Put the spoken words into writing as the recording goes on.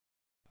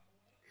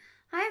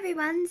Hi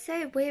everyone,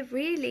 so we're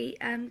really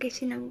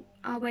getting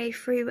our way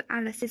through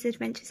Alice's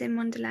Adventures in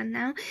Wonderland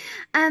now.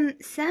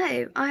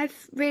 So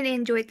I've really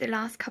enjoyed the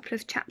last couple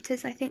of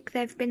chapters. I think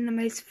they've been the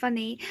most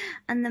funny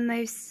and the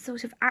most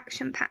sort of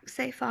action-packed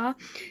so far.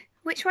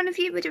 Which one of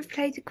you would have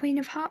played the Queen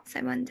of Hearts,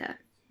 I wonder?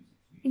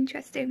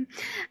 Interesting.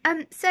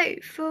 So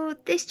for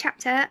this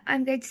chapter,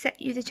 I'm going to set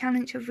you the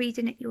challenge of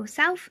reading it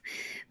yourself.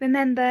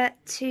 Remember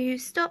to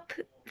stop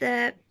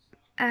the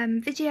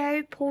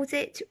video, pause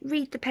it,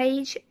 read the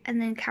page,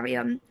 and then carry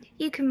on.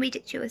 You can read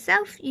it to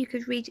yourself, you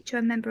could read it to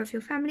a member of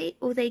your family,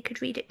 or they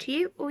could read it to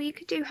you, or you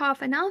could do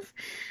half and half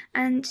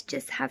and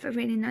just have a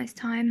really nice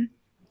time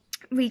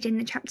reading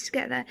the chapter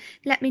together.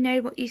 Let me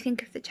know what you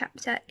think of the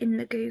chapter in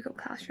the Google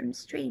Classroom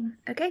stream.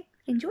 Okay,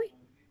 enjoy.